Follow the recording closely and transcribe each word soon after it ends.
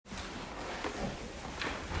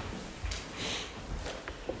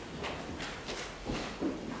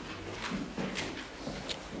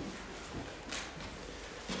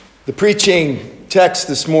The preaching text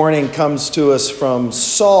this morning comes to us from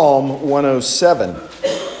Psalm 107.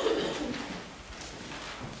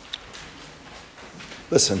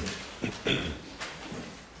 Listen.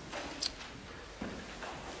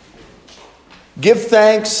 Give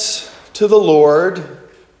thanks to the Lord,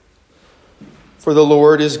 for the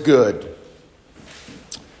Lord is good.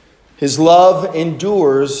 His love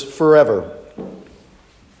endures forever.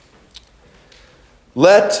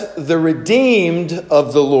 Let the redeemed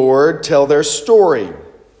of the Lord tell their story.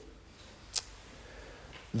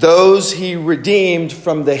 Those he redeemed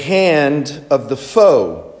from the hand of the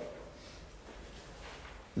foe.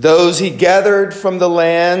 Those he gathered from the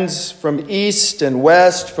lands, from east and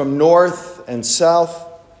west, from north and south.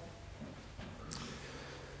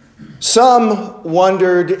 Some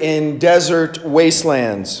wandered in desert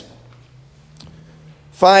wastelands,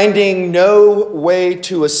 finding no way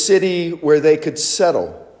to a city where they could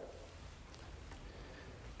settle.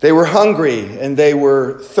 They were hungry and they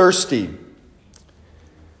were thirsty,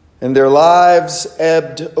 and their lives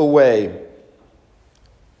ebbed away.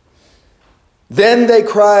 Then they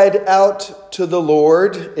cried out to the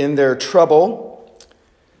Lord in their trouble,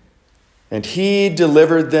 and he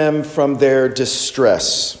delivered them from their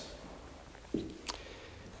distress.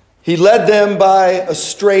 He led them by a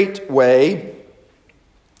straight way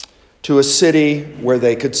to a city where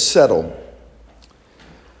they could settle.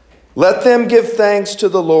 Let them give thanks to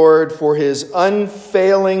the Lord for his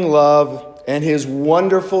unfailing love and his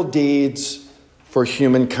wonderful deeds for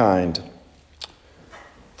humankind.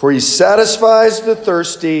 For he satisfies the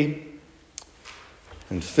thirsty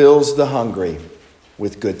and fills the hungry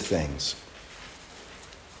with good things.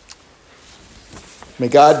 May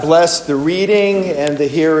God bless the reading and the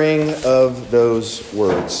hearing of those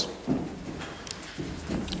words.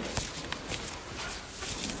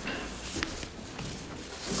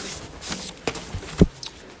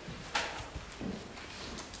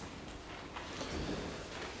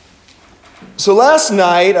 So last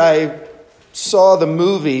night I saw the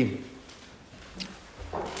movie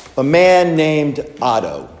A Man Named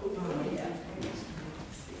Otto.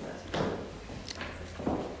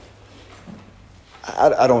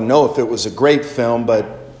 I don't know if it was a great film, but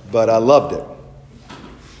I loved it.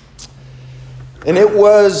 And it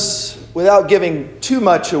was, without giving too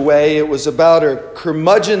much away, it was about a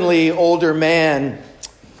curmudgeonly older man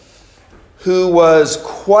who was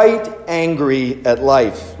quite angry at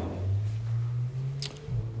life,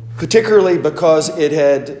 particularly because it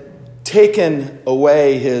had taken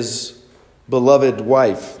away his beloved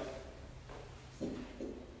wife.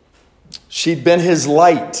 She'd been his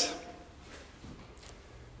light.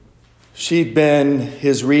 She'd been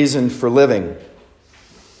his reason for living.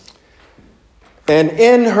 And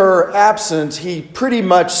in her absence, he pretty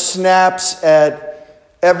much snaps at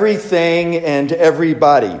everything and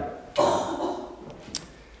everybody.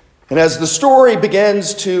 And as the story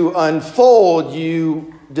begins to unfold,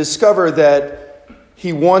 you discover that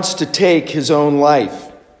he wants to take his own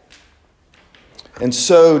life and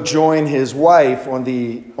so join his wife on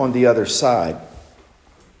the other side.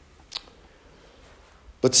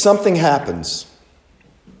 But something happens.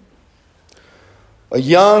 A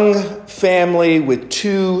young family with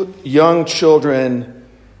 2 young children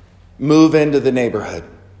move into the neighborhood.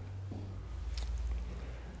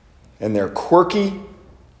 And they're quirky.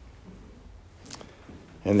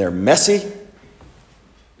 And they're messy.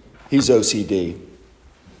 He's OCD.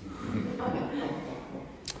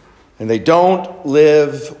 And they don't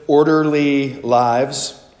live orderly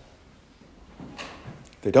lives.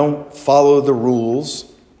 They don't follow the rules.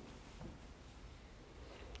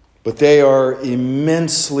 But they are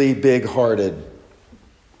immensely big-hearted.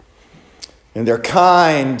 And they're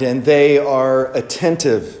kind, and they are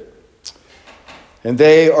attentive. And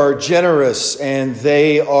they are generous, and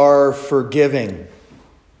they are forgiving.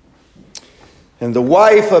 And the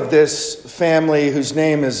wife of this family, whose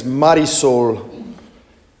name is Marisol,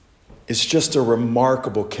 is just a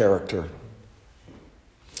remarkable character.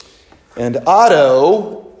 And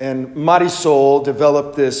Otto and Marisol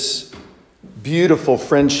developed this beautiful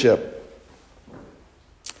friendship.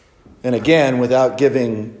 And again, without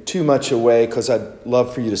giving too much away, because I'd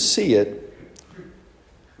love for you to see it,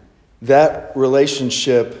 that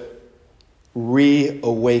relationship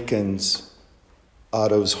reawakens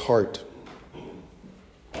Otto's heart.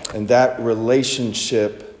 And that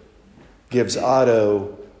relationship gives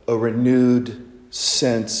Otto a renewed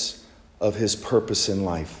sense of his purpose in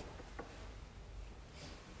life.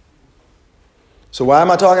 So why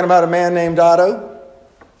am I talking about A Man Named Otto?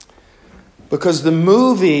 Because the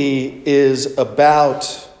movie is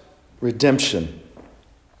about redemption.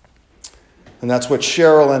 And that's what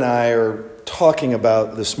Cheryl and I are talking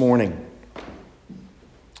about this morning.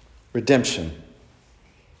 Redemption.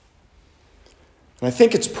 And I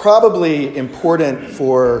think it's probably important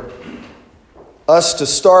for us to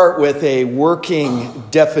start with a working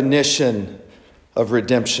definition of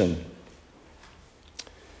redemption.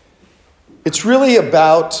 It's really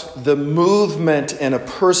about the movement in a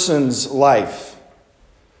person's life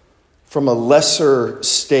from a lesser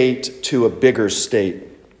state to a bigger state.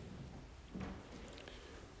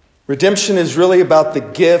 Redemption is really about the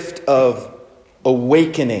gift of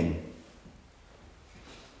awakening.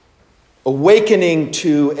 Awakening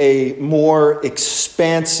to a more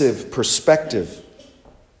expansive perspective.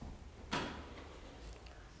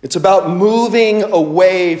 It's about moving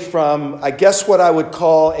away from, I guess, what I would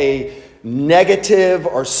call a negative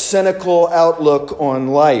or cynical outlook on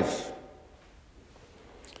life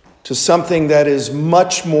to something that is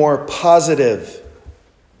much more positive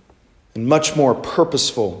and much more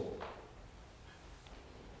purposeful.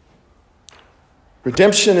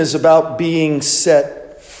 Redemption is about being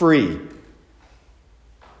set free.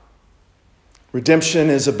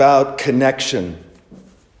 Redemption is about connection.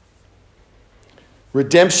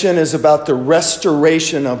 Redemption is about the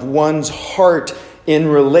restoration of one's heart in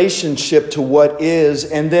relationship to what is,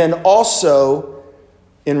 and then also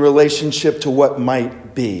in relationship to what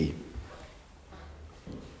might be.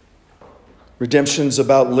 Redemption is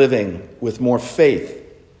about living with more faith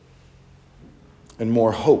and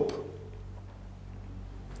more hope.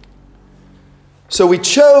 So we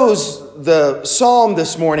chose the psalm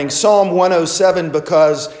this morning, Psalm 107,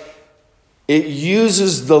 because it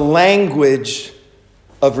uses the language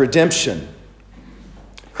of redemption.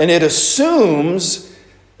 And it assumes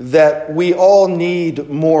that we all need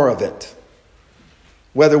more of it,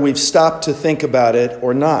 whether we've stopped to think about it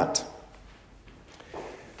or not.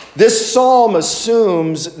 This psalm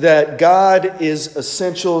assumes that God is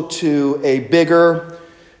essential to a bigger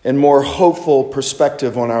and more hopeful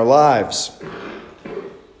perspective on our lives.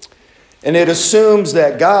 And it assumes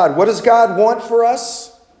that God, what does God want for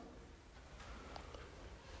us?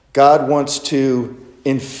 God wants to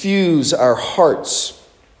infuse our hearts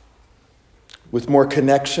with more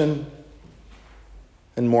connection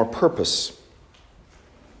and more purpose.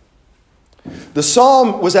 The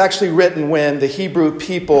psalm was actually written when the Hebrew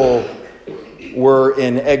people were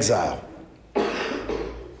in exile.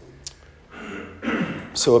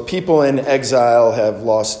 So a people in exile have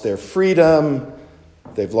lost their freedom,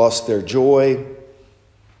 they've lost their joy,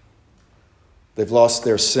 they've lost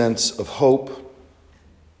their sense of hope.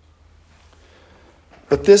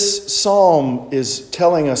 But this psalm is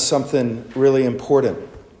telling us something really important.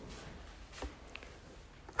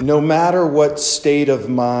 No matter what state of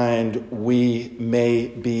mind we may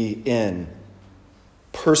be in,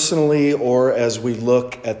 personally or as we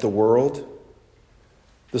look at the world,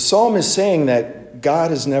 the psalm is saying that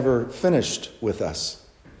God is never finished with us.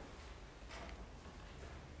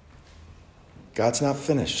 God's not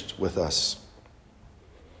finished with us.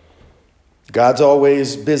 God's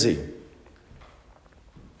always busy.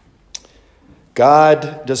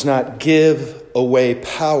 God does not give away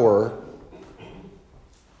power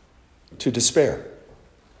to despair.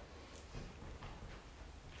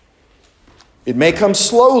 It may come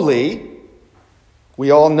slowly.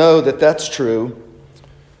 We all know that that's true.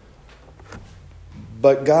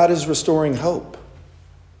 But God is restoring hope.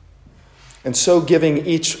 And so giving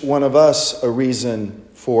each one of us a reason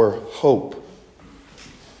for hope.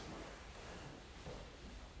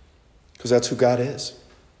 Because that's who God is.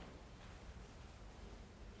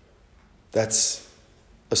 That's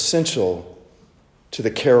essential to the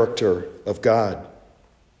character of God.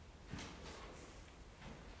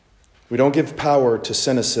 We don't give power to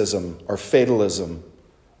cynicism or fatalism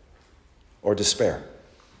or despair.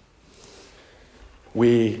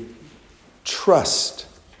 We trust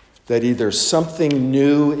that either something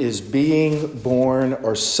new is being born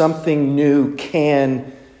or something new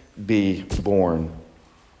can be born.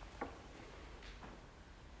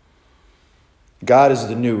 God is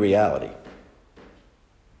the new reality,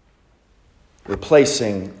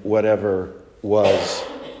 replacing whatever was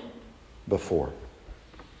before.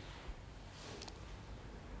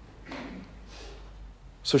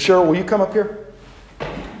 So Cheryl, will you come up here?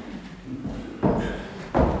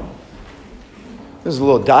 This is a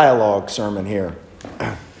little dialogue sermon here.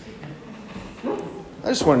 I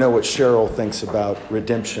just want to know what Cheryl thinks about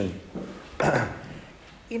redemption.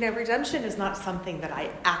 Redemption is not something that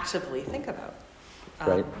I actively think about.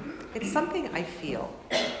 Right. It's something I feel.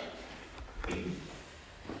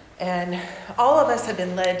 And all of us have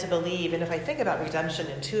been led to believe, and if I think about redemption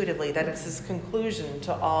intuitively, that it's this conclusion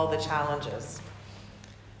to all the challenges.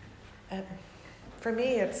 For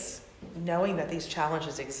me, it's knowing that these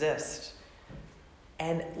challenges exist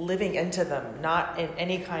and living into them, not in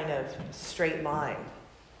any kind of straight line,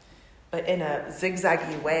 but in a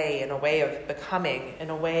zigzaggy way, in a way of becoming, in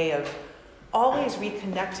a way of always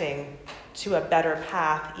reconnecting to a better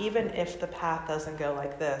path, even if the path doesn't go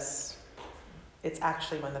like this. It's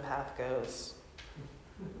actually when the path goes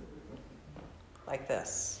like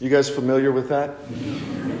this. You guys familiar with that?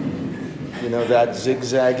 You know, that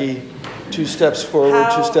zigzaggy, 2 steps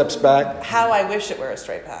forward, 2 steps back? How I wish it were a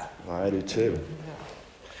straight path. I do too.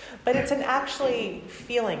 But it's an actually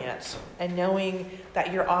feeling it and knowing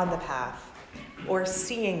that you're on the path, or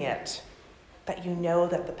seeing it, that you know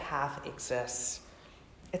that the path exists.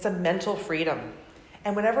 It's a mental freedom.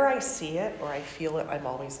 And whenever I see it or I feel it, I'm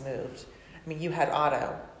always moved. I mean, you had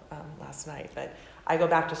Otto last night, but I go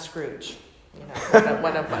back to Scrooge.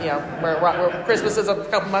 Where Christmas is a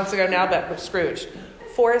couple months ago now, but with Scrooge.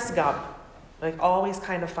 Forrest Gump, like always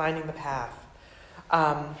kind of finding the path.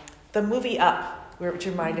 The movie Up, which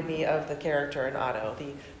reminded me of the character in Otto,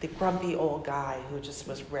 the grumpy old guy who just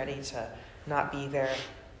was ready to not be there,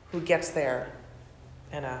 who gets there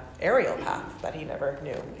in an aerial path that he never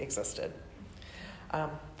knew existed.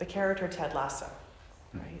 The character Ted Lasso,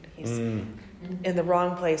 right? He's in the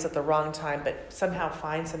wrong place at the wrong time, but somehow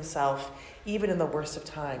finds himself, even in the worst of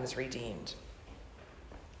times, redeemed.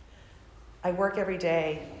 I work every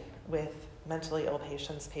day with mentally ill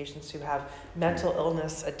patients who have mental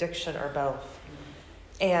illness, addiction, or both.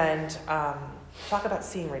 And talk about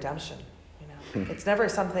seeing redemption. It's never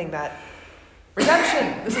something that,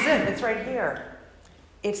 redemption, this is it, it's right here.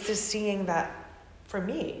 It's just seeing that, for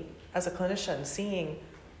me, as a clinician, seeing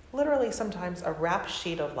literally sometimes a rap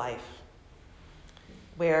sheet of life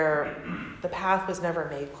where the path was never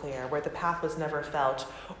made clear, where the path was never felt,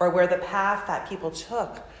 or where the path that people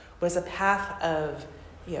took was a path of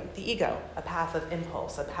the ego, a path of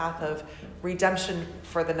impulse, a path of redemption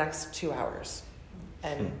for the next 2 hours.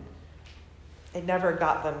 And it never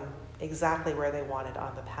got them exactly where they wanted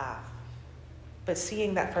on the path. But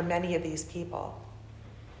seeing that for many of these people,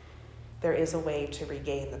 there is a way to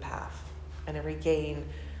regain the path and to regain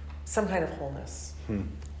some kind of wholeness.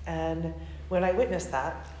 And when I witness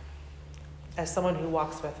that, as someone who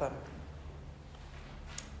walks with them,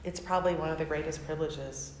 it's probably one of the greatest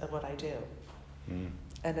privileges of what I do.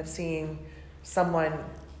 And of seeing someone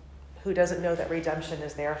who doesn't know that redemption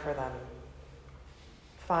is there for them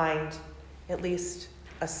find at least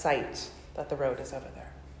a sight that the road is over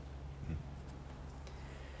there.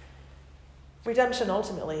 Redemption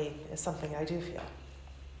ultimately is something I do feel,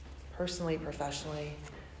 personally, professionally.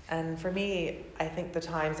 And for me, I think the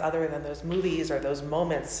times other than those movies or those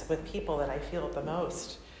moments with people that I feel it the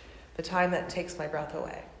most, the time that takes my breath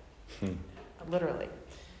away, literally,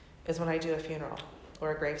 is when I do a funeral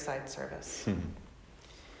or a graveside service.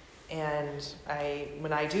 And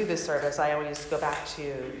when I do this service, I always go back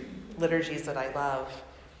to liturgies that I love.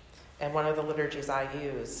 And one of the liturgies I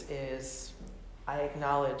use is, I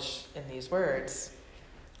acknowledge in these words,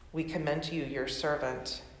 we commend to you your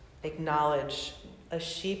servant, acknowledge a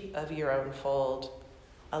sheep of your own fold,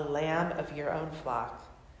 a lamb of your own flock,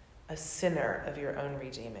 a sinner of your own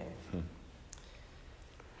redeeming.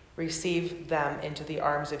 Receive them into the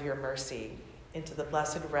arms of your mercy, into the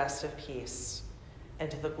blessed rest of peace, and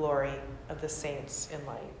to the glory of the saints in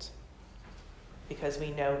light, because we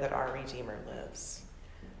know that our Redeemer lives.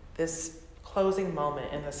 This closing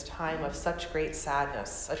moment in this time of such great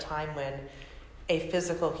sadness, a time when a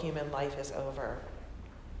physical human life is over,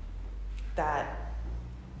 that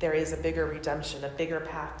there is a bigger redemption, a bigger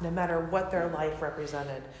path, no matter what their life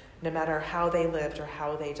represented, no matter how they lived or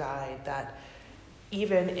how they died, that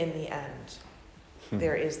even in the end,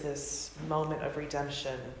 there is this moment of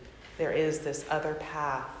redemption. There is this other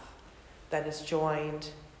path that is joined,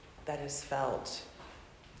 that is felt,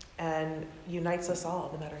 and unites us all,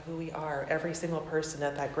 no matter who we are. Every single person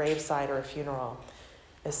at that graveside or a funeral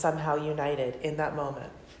is somehow united in that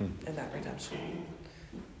moment, in that redemption.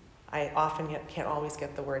 I often can't always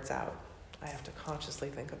get the words out. I have to consciously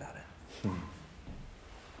think about it.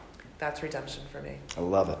 That's redemption for me. I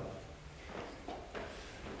love it.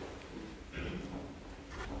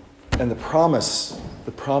 And the promise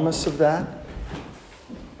of that,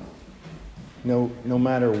 no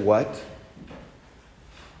matter what,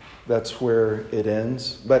 that's where it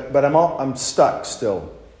ends. But I'm stuck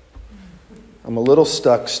still. I'm a little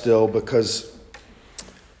stuck still because,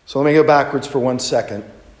 so let me go backwards for 1 second.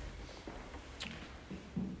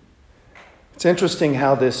 It's interesting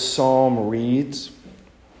how this psalm reads.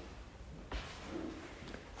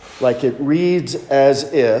 Like it reads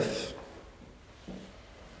as if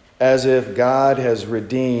God has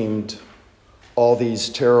redeemed all these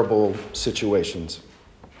terrible situations.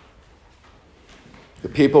 The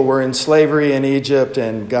people were in slavery in Egypt,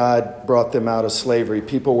 and God brought them out of slavery.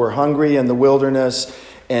 People were hungry in the wilderness,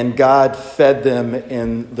 and God fed them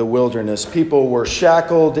in the wilderness. People were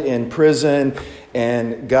shackled in prison,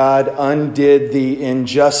 and God undid the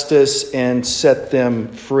injustice and set them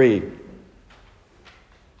free.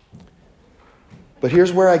 But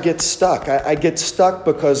here's where I get stuck. I get stuck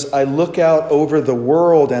because I look out over the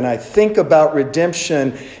world and I think about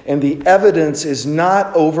redemption, and the evidence is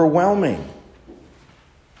not overwhelming.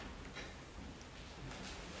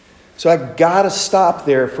 So I got to stop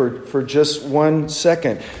there for just 1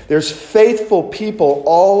 second. There's faithful people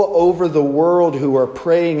all over the world who are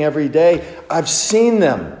praying every day. I've seen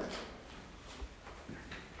them.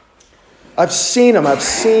 I've seen them. I've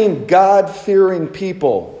seen God-fearing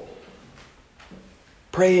people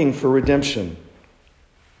praying for redemption.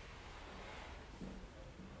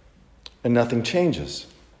 And nothing changes.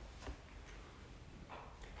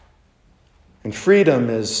 And freedom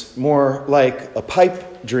is more like a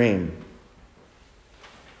pipe dream.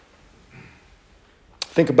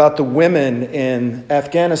 Think about the women in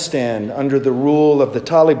Afghanistan under the rule of the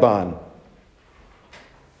Taliban.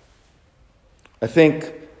 I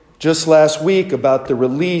think just last week about the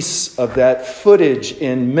release of that footage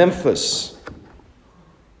in Memphis.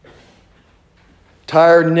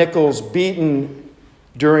 Tyre Nichols beaten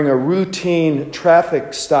during a routine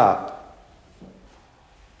traffic stop.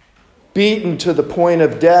 Beaten to the point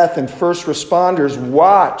of death, and first responders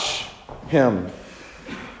watch him.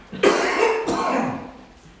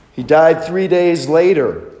 He died 3 days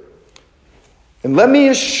later. And let me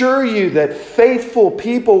assure you that faithful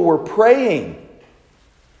people were praying.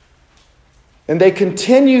 And they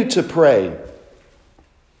continue to pray.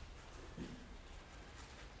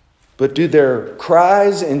 But do their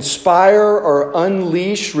cries inspire or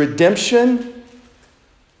unleash redemption?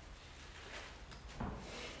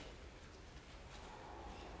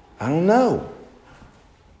 I don't know.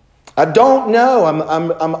 I don't know.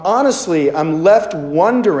 I'm honestly, I'm left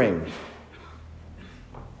wondering.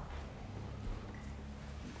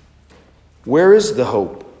 Where is the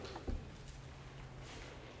hope?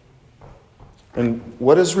 And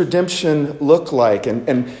what does redemption look like?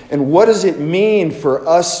 And what does it mean for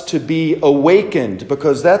us to be awakened?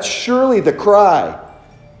 Because that's surely the cry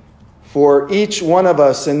for each one of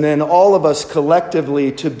us, and then all of us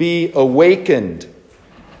collectively, to be awakened.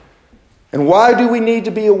 And why do we need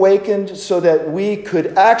to be awakened? So that we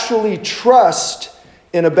could actually trust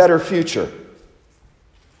in a better future.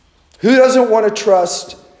 Who doesn't want to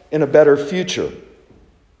trust in a better future?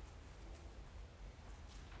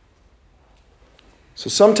 So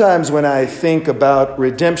sometimes when I think about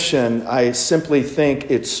redemption, I simply think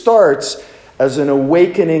it starts as an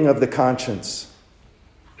awakening of the conscience.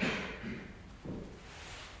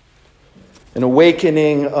 An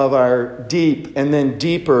awakening of our deep and then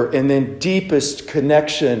deeper and then deepest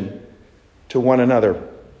connection to one another.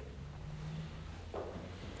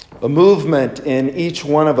 A movement in each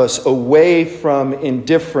one of us away from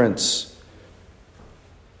indifference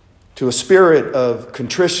to a spirit of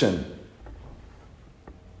contrition,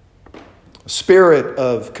 a spirit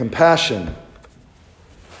of compassion.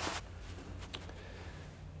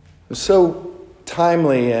 It's so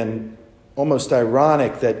timely and almost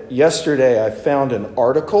ironic that yesterday I found an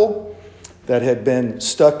article that had been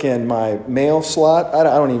stuck in my mail slot. I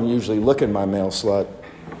don't even usually look in my mail slot,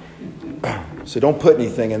 so don't put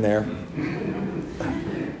anything in there.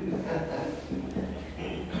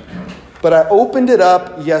 But I opened it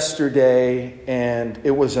up yesterday, and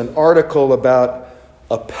it was an article about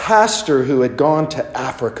a pastor who had gone to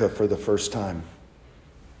Africa for the first time.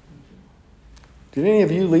 Did any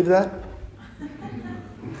of you leave that?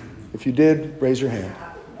 If you did, raise your hand.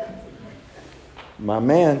 My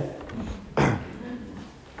man.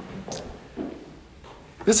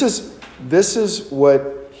 This is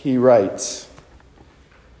what he writes.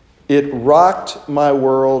 It rocked my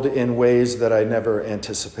world in ways that I never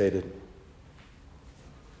anticipated.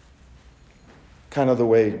 Kind of the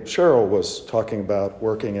way Cheryl was talking about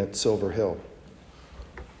working at Silver Hill.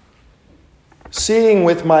 Seeing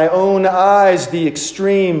with my own eyes the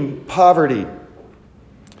extreme poverty,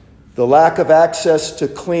 the lack of access to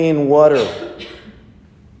clean water,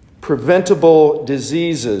 preventable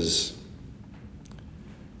diseases,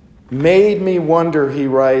 made me wonder, he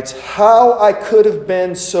writes, how I could have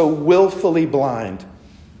been so willfully blind.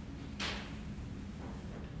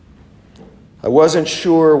 I wasn't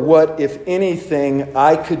sure what, if anything,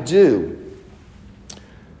 I could do.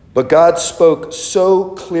 But God spoke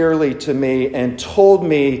so clearly to me and told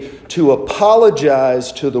me to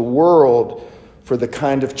apologize to the world for the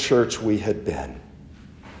kind of church we had been.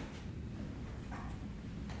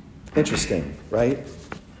 Interesting, right?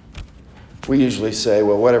 We usually say,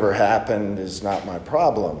 well, whatever happened is not my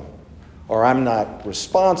problem, or I'm not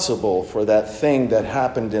responsible for that thing that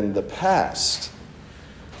happened in the past.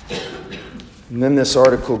 And then this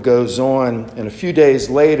article goes on, and a few days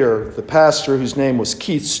later, the pastor, whose name was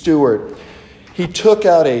Keith Stewart, he took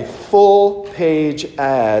out a full-page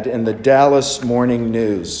ad in the Dallas Morning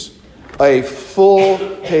News. A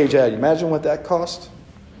full-page ad. Imagine what that cost?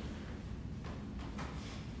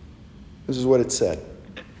 This is what it said.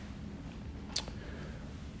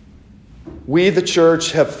 We, the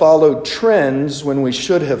church, have followed trends when we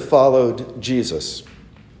should have followed Jesus.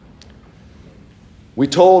 We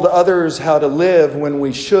told others how to live when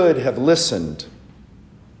we should have listened.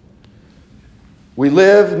 We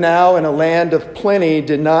live now in a land of plenty,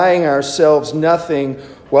 denying ourselves nothing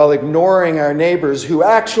while ignoring our neighbors who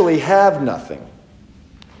actually have nothing.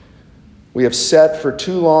 We have sat for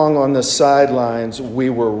too long on the sidelines. We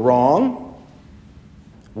were wrong.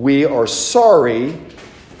 We are sorry.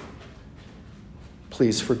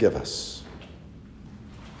 Please forgive us.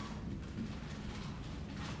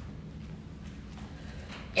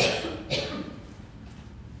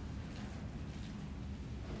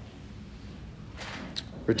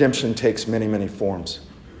 Redemption takes many, many forms.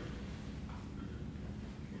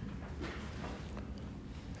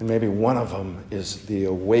 And maybe one of them is the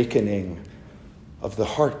awakening of the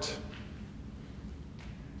heart.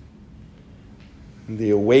 And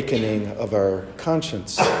the awakening of our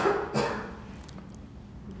conscience,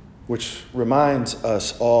 which reminds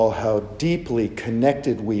us all how deeply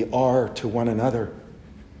connected we are to one another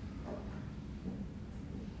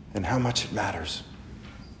and how much it matters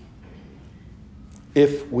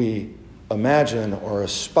if we imagine or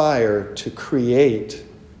aspire to create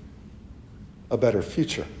a better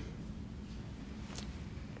future.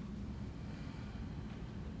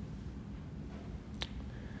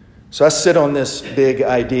 So I sit on this big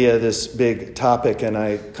idea, this big topic, and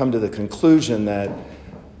I come to the conclusion that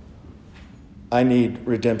I need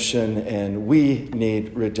redemption and we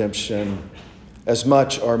need redemption as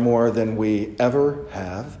much or more than we ever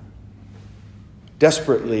have,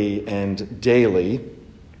 desperately and daily.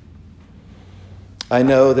 I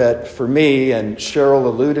know that for me, and Cheryl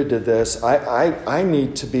alluded to this, I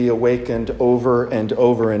need to be awakened over and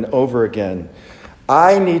over and over again.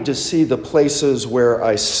 I need to see the places where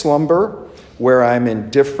I slumber, where I'm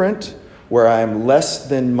indifferent, where I'm less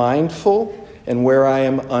than mindful, and where I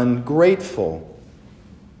am ungrateful.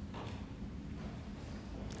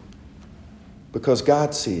 Because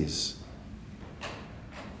God sees.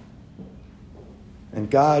 And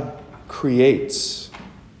God creates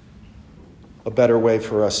a better way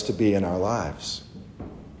for us to be in our lives.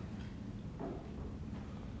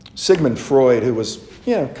 Sigmund Freud, who was,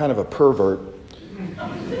 kind of a pervert,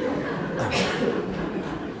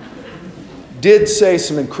 did say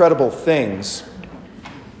some incredible things.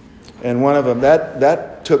 And one of them,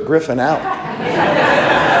 that took Griffin out.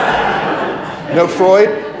 No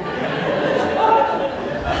Freud?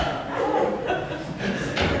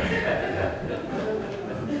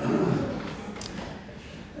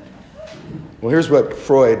 Well, here's what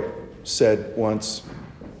Freud said once.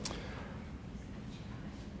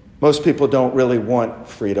 Most people don't really want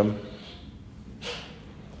freedom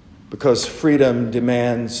because freedom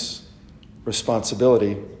demands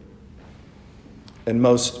responsibility, and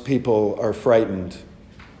most people are frightened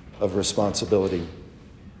of responsibility,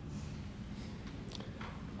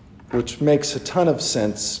 which makes a ton of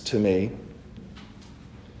sense to me.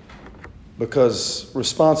 Because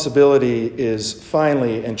responsibility is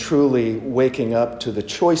finally and truly waking up to the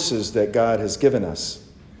choices that God has given us,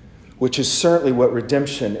 which is certainly what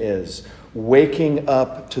redemption is, waking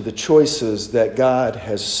up to the choices that God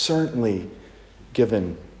has certainly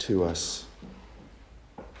given to us.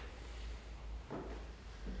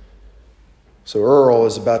 So Earl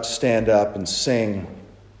is about to stand up and sing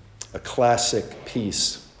a classic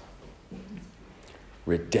piece,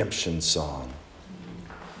 redemption song.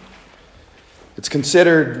 It's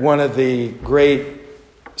considered one of the great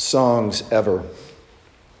songs ever.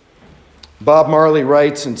 Bob Marley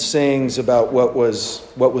writes and sings about what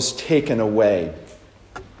was taken away,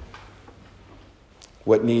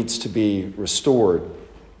 what needs to be restored.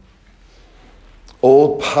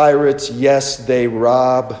 Old pirates, yes, they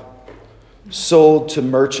rob, sold to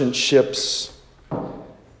merchant ships.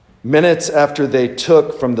 Minutes after they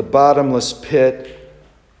took from the bottomless pit,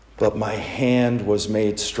 but my hand was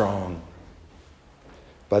made strong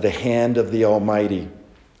by the hand of the Almighty.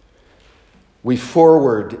 We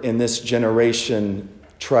forward in this generation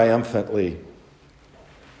triumphantly.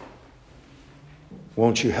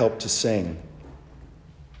 Won't you help to sing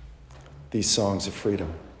these songs of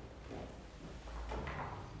freedom?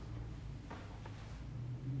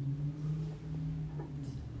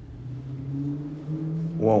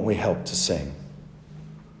 Won't we help to sing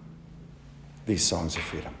these songs of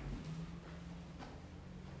freedom?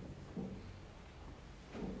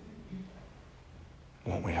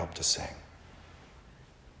 Won't we help to sing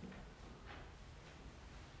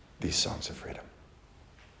these songs of freedom?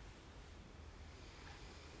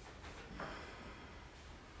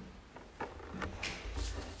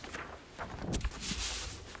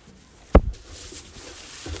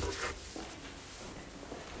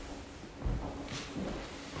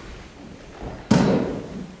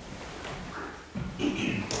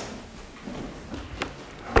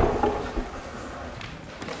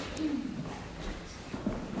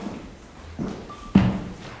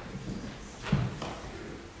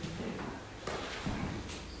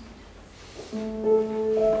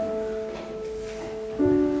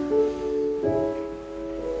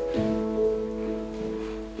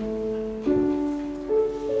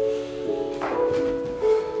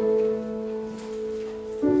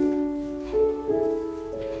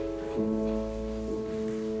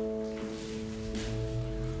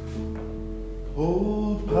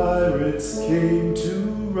 Old pirates came to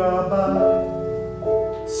rob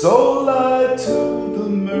I, sold I to the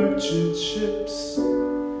merchant ships.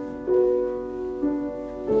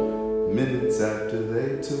 Minutes after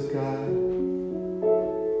they took I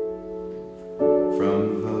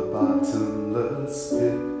from the bottomless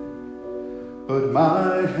pit, but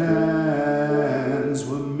my hands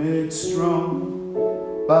were made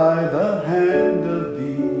strong by the hand of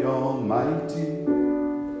the Almighty.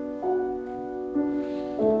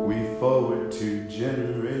 We forward 2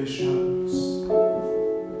 generations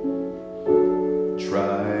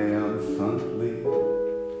triumphantly.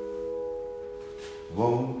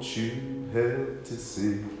 Won't you help to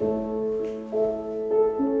sing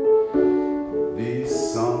these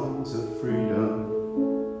songs of freedom?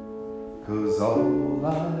 'Cause all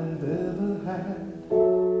I've ever had,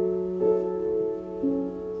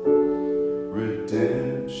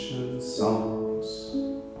 redemption songs,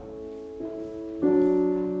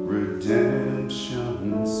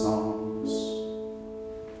 redemption songs.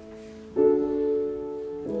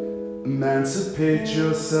 Emancipate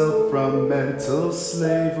yourself from mental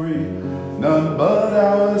slavery. None but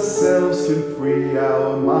ourselves can free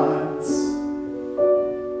our minds.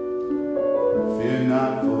 Fear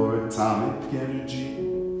not for atomic energy,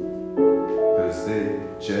 'cause they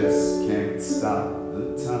just can't stop the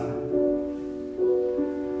time.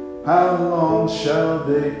 How long shall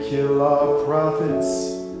they kill our prophets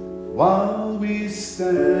while we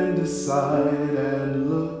stand aside and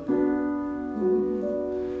look?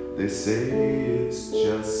 They say it's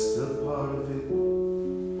just a part of it.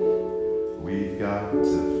 We've got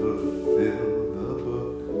to fulfill the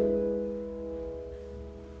book.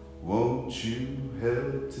 Won't you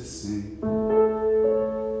help to sing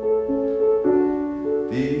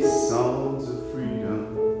these songs of freedom?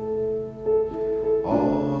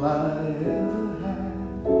 All I ever had,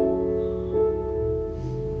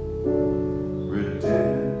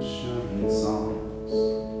 redemption songs,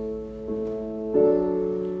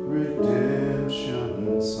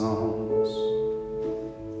 redemption songs.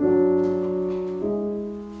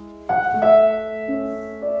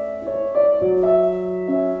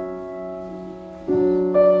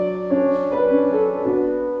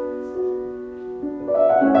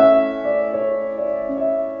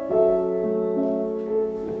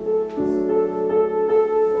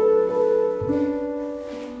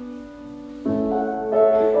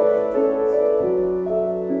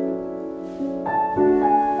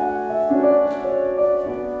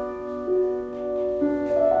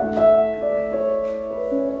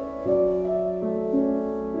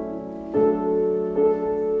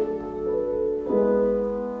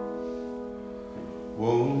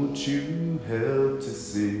 Won't you help to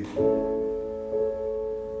sing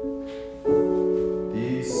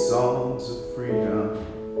these songs of freedom?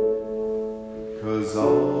 'Cause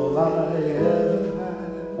all I ever